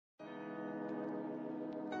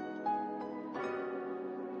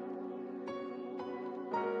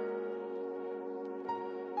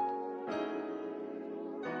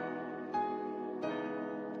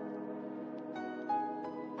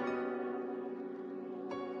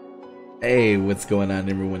Hey, what's going on,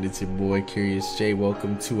 everyone? It's your boy Curious J.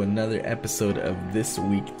 Welcome to another episode of This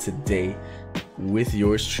Week Today with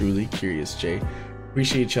yours truly, Curious J.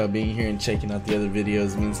 Appreciate y'all being here and checking out the other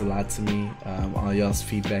videos. It means a lot to me. All y'all's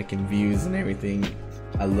feedback and views and everything.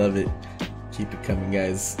 I love it. Keep it coming,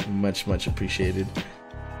 guys. Much appreciated.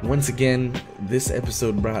 Once again, this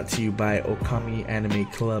episode brought to you by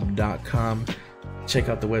OkamiAnimeClub.com. Check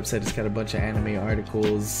out the website. It's got a bunch of anime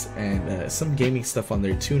articles and some gaming stuff on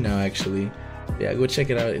there too now, actually. Yeah, go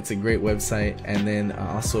check it out. It's a great website. And then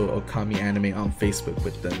also Okami Anime on Facebook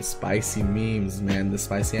with them spicy memes, man. The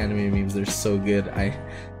spicy anime memes, they're so good.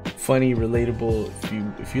 Funny, relatable.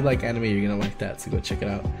 If you like anime, you're gonna like that, so go check it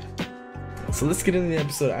out. So let's get into the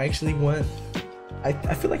episode. I feel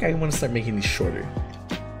like I want to start making these shorter.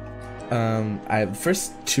 The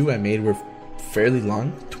first two I made were fairly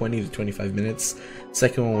long, 20 to 25 minutes.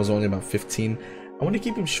 Second one was only about 15. I want to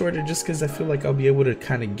keep them shorter just because I feel like I'll be able to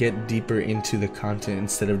kind of get deeper into the content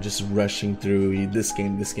instead of just rushing through this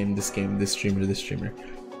game, this streamer.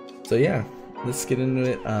 So yeah, let's get into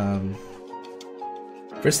it.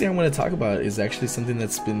 First thing I want to talk about is actually something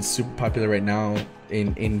that's been super popular right now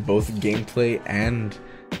in both gameplay and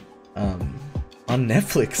on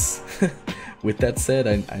Netflix. With that said,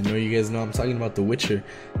 I know you guys know I'm talking about The Witcher.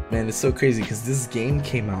 Man, it's so crazy because this game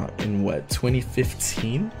came out in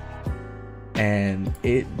 2015, and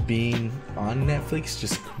it being on Netflix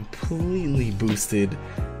just completely boosted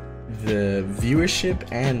the viewership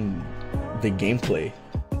and the gameplay.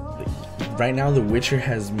 Right now, The Witcher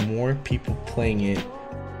has more people playing it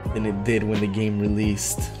than it did when the game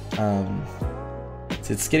released. So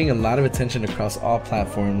it's getting a lot of attention across all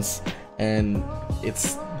platforms, and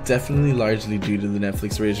it's definitely largely due to the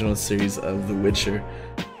Netflix original series of The Witcher.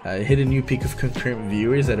 It hit a new peak of concurrent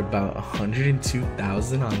viewers at about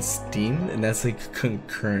 102,000 on Steam, and that's like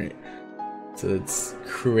concurrent, so it's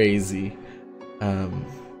crazy.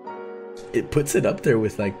 It puts it up there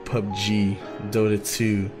with like PUBG, Dota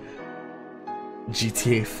 2,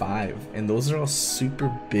 GTA 5, and those are all super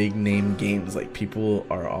big name games. Like, people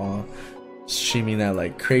are all streaming that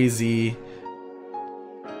like crazy,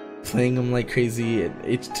 playing them like crazy.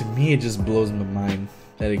 To me, it just blows my mind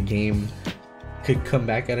that a game could come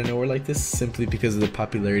back out of nowhere like this simply because of the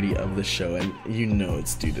popularity of the show, and you know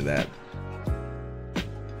it's due to that.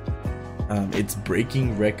 It's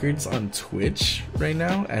breaking records on Twitch right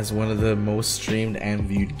now as one of the most streamed and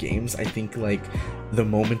viewed games. I think like the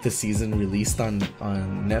moment the season released on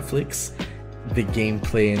Netflix, the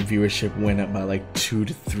gameplay and viewership went up by like 200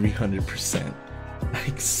 to 300%.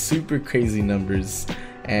 Like, super crazy numbers.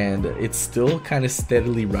 And it's still kind of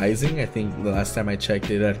steadily rising. I think the last time I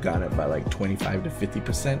checked, it had gone up by like 25 to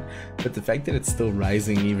 50%, but the fact that it's still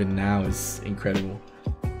rising even now is incredible.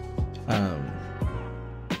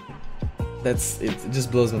 It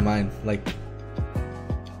just blows my mind, like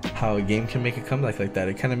how a game can make a comeback like that.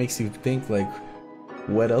 It kind of makes you think, like,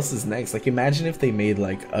 what else is next? Like, imagine if they made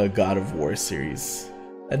like a God of War series.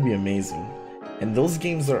 That'd be amazing. And those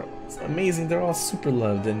games are amazing. They're all super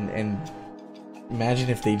loved, and imagine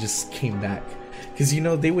if they just came back, because you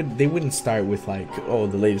know they wouldn't start with like, oh,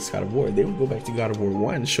 the latest God of War. They would go back to God of War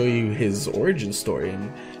 1, show you his origin story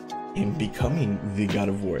and him becoming the God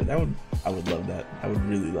of War. I would love that. I would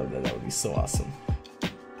really love that. That would be so awesome.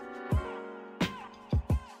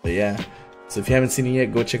 But yeah, so if you haven't seen it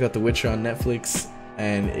yet, go check out The Witcher on Netflix.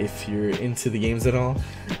 And if you're into the games at all,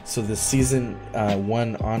 so the season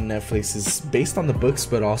 1 on Netflix is based on the books,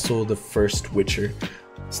 but also the first Witcher.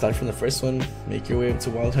 Start from the first one, make your way up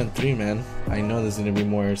to Wild Hunt 3, man. I know there's gonna be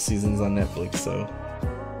more seasons on Netflix, so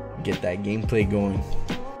get that gameplay going.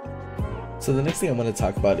 So the next thing I want to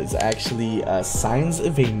talk about is actually signs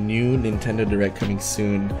of a new Nintendo Direct coming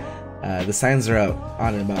soon. The signs are out,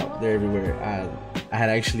 on and about, they're everywhere. I had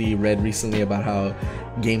actually read recently about how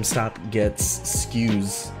GameStop gets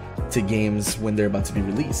SKUs to games when they're about to be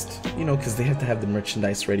released, you know, because they have to have the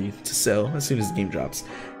merchandise ready to sell as soon as the game drops.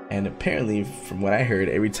 And apparently, from what I heard,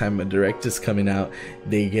 every time a Direct is coming out,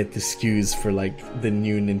 they get the SKUs for like the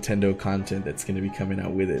new Nintendo content that's going to be coming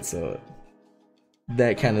out with it. So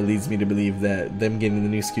that kind of leads me to believe that them getting the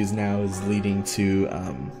new SKUs now is leading to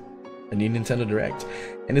a new Nintendo Direct.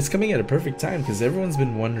 And it's coming at a perfect time because everyone's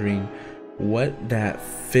been wondering what that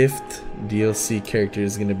 5th DLC character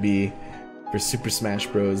is going to be for Super Smash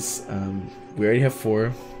Bros. We already have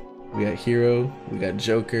 4. We got Hero, we got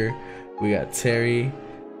Joker, we got Terry,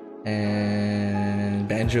 and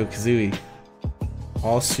Banjo-Kazooie.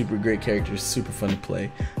 All super great characters, super fun to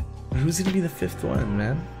play. But who's gonna be the 5th one,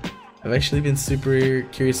 man? I've actually been super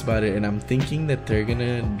curious about it, and I'm thinking that they're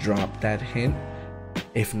gonna drop that hint,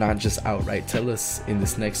 if not just outright tell us in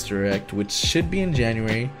this next Direct, which should be in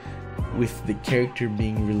January. with the character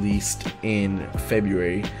being released in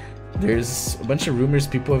February, there's a bunch of rumors.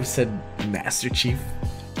 People have said Master Chief,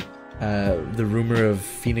 the rumor of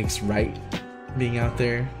Phoenix Wright being out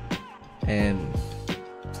there, and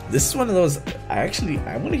this is one of those. I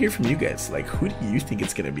want to hear from you guys. Like, who do you think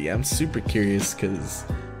it's gonna be? I'm super curious because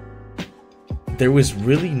there was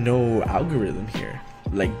really no algorithm here.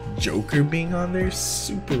 Like, Joker being on there,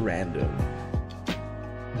 super random.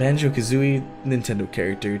 Banjo-Kazooie, Nintendo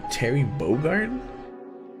character. Terry Bogard,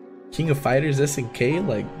 King of Fighters SNK.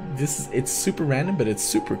 Like, it's super random, but it's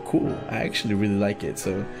super cool. I actually really like it,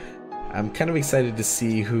 so I'm kind of excited to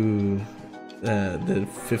see who the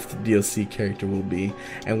 5th DLC character will be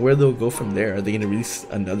and where they'll go from there. Are they going to release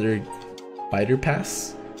another fighter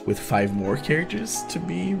pass with 5 more characters to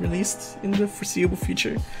be released in the foreseeable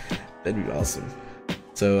future? That'd be awesome.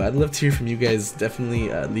 So I'd love to hear from you guys.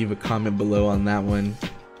 Definitely leave a comment below on that one.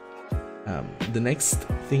 The next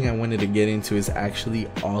thing I wanted to get into is actually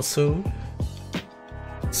also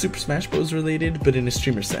Super Smash Bros. Related, but in a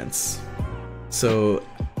streamer sense. So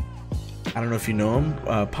I don't know if you know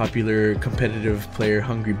him, popular competitive player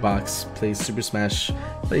Hungrybox, plays Super Smash,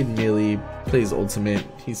 played Melee, plays Ultimate,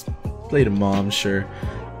 he's played them all, I'm sure.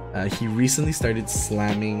 He recently started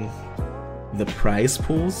slamming the prize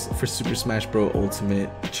pools for Super Smash Bros. Ultimate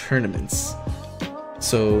tournaments.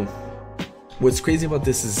 So what's crazy about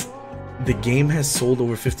this is the game has sold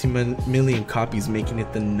over 15 million copies, making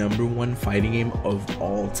it the #1 fighting game of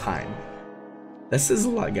all time. That says a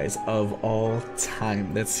lot, guys. Of all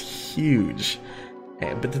time, that's huge.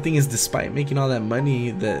 But the thing is, despite making all that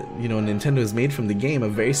money that, you know, Nintendo has made from the game, a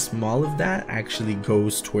very small of that actually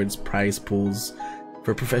goes towards prize pools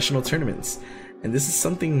for professional tournaments. And this is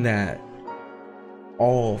something that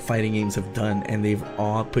all fighting games have done, and they've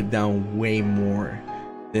all put down way more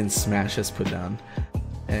than Smash has put down.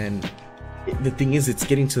 And the thing is, it's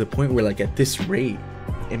getting to the point where, like, at this rate,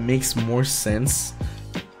 it makes more sense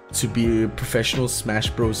to be a professional Smash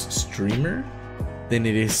Bros streamer than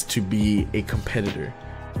it is to be a competitor.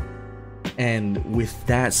 And with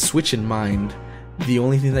that switch in mind, the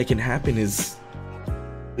only thing that can happen is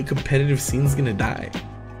the competitive scene's gonna die,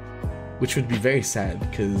 which would be very sad,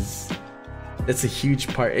 because that's a huge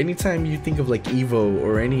part. Anytime you think of like Evo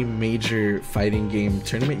or any major fighting game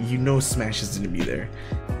tournament, you know Smash is gonna be there.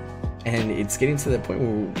 And it's getting to that point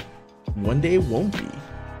where one day it won't be.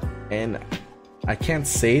 And I can't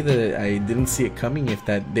say that I didn't see it coming if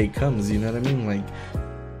that day comes, you know what I mean? Like,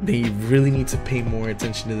 they really need to pay more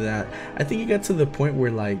attention to that. I think it got to the point where,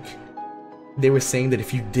 like, they were saying that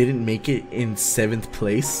if you didn't make it in 7th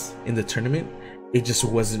place in the tournament, it just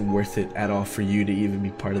wasn't worth it at all for you to even be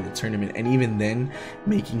part of the tournament. And even then,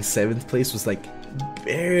 making 7th place was like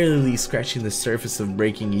barely scratching the surface of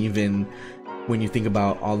breaking even when you think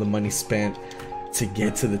about all the money spent to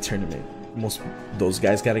get to the tournament. Most those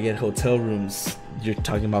guys got to get hotel rooms. You're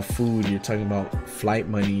talking about food, you're talking about flight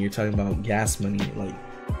money, you're talking about gas money. Like,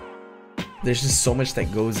 there's just so much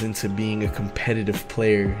that goes into being a competitive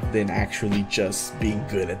player than actually just being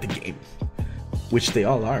good at the game, which they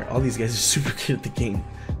all are. All these guys are super good at the game.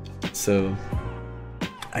 So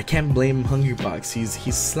I can't blame Hungrybox.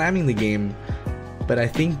 He's slamming the game, but I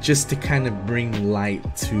think just to kind of bring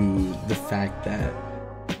light to the fact that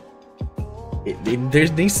there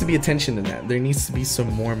needs to be attention to that. There needs to be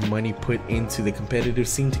some more money put into the competitive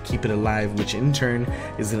scene to keep it alive, which in turn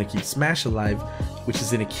is going to keep Smash alive, which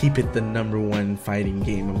is going to keep it the #1 fighting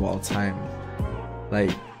game of all time.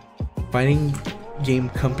 Like, fighting game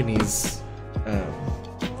companies,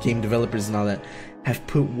 game developers and all that have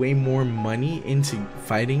put way more money into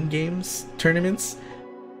fighting games tournaments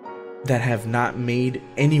that have not made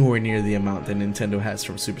anywhere near the amount that Nintendo has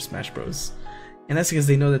from Super Smash Bros. And that's because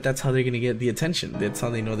they know that that's how they're going to get the attention. That's how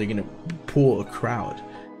they know they're going to pull a crowd.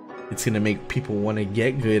 It's going to make people want to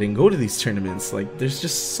get good and go to these tournaments. Like, there's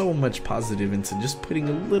just so much positive into just putting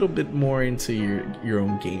a little bit more into your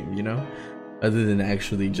own game, you know, other than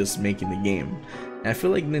actually just making the game. And I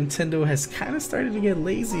feel like Nintendo has kind of started to get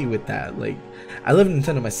lazy with that. Like, I love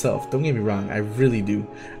Nintendo myself, don't get me wrong, I really do.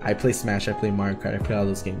 I play Smash, I play Mario Kart, I play all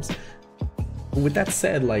those games. But with that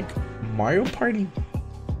said, like, Mario Party,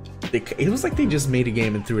 it was like they just made a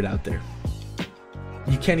game and threw it out there.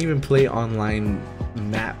 You can't even play online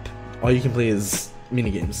map. All you can play is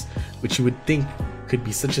minigames, which you would think could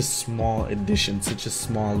be such a small addition, such a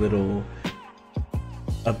small little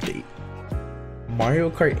update. Mario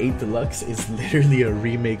Kart 8 Deluxe is literally a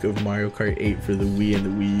remake of Mario Kart 8 for the Wii and the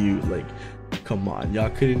Wii U. Like, come on, y'all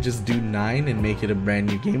couldn't just do 9 and make it a brand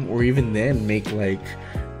new game, or even then make like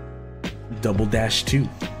Double Dash 2.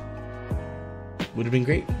 Would have been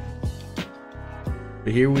great.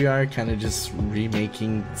 But here we are, kind of just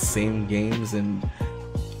remaking the same games and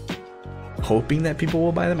hoping that people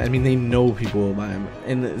will buy them. I mean, they know people will buy them.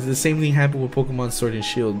 And the same thing happened with Pokemon Sword and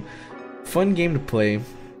Shield. Fun game to play.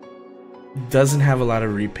 Doesn't have a lot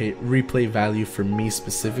of replay value for me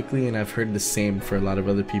specifically, and I've heard the same for a lot of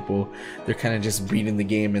other people. They're kind of just beating the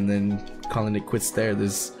game and then calling it quits there.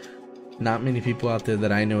 There's not many people out there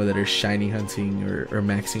that I know that are shiny hunting or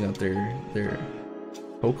maxing out their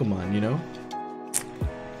Pokemon, you know?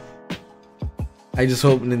 I just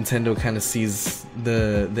hope Nintendo kind of sees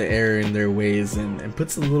the error in their ways and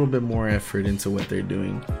puts a little bit more effort into what they're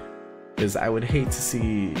doing, because I would hate to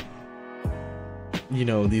see, you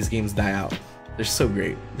know, these games die out. They're so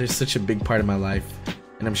great. They're such a big part of my life,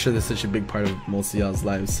 and I'm sure they're such a big part of most of y'all's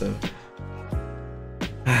lives, so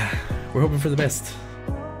we're hoping for the best.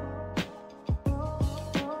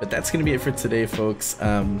 But that's gonna be it for today, folks.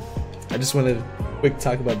 I just wanted to quick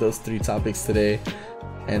talk about those 3 topics today.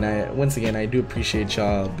 And once again, I do appreciate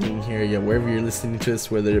y'all being here. Yeah, wherever you're listening to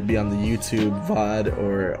this, whether it be on the YouTube VOD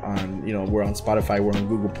or on, you know, we're on Spotify, we're on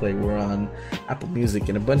Google Play, we're on Apple Music,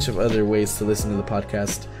 and a bunch of other ways to listen to the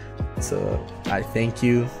podcast. So I thank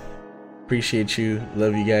you, appreciate you,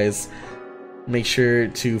 love you guys. Make sure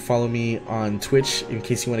to follow me on Twitch in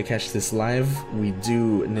case you want to catch this live. We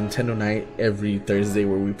do Nintendo Night every Thursday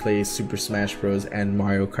where we play Super Smash Bros. And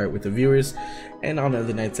Mario Kart with the viewers. And on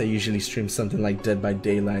other nights I usually stream something like Dead by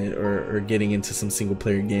Daylight or getting into some single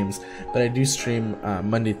player games. But I do stream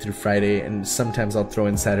Monday through Friday, and sometimes I'll throw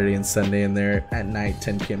in Saturday and Sunday in there at night,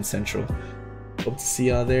 10 p.m. Central. Hope to see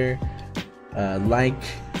y'all there. Like,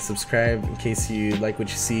 subscribe in case you like what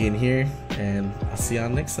you see in here, and I'll see y'all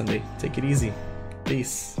next Sunday. Take it easy.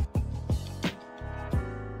 Peace.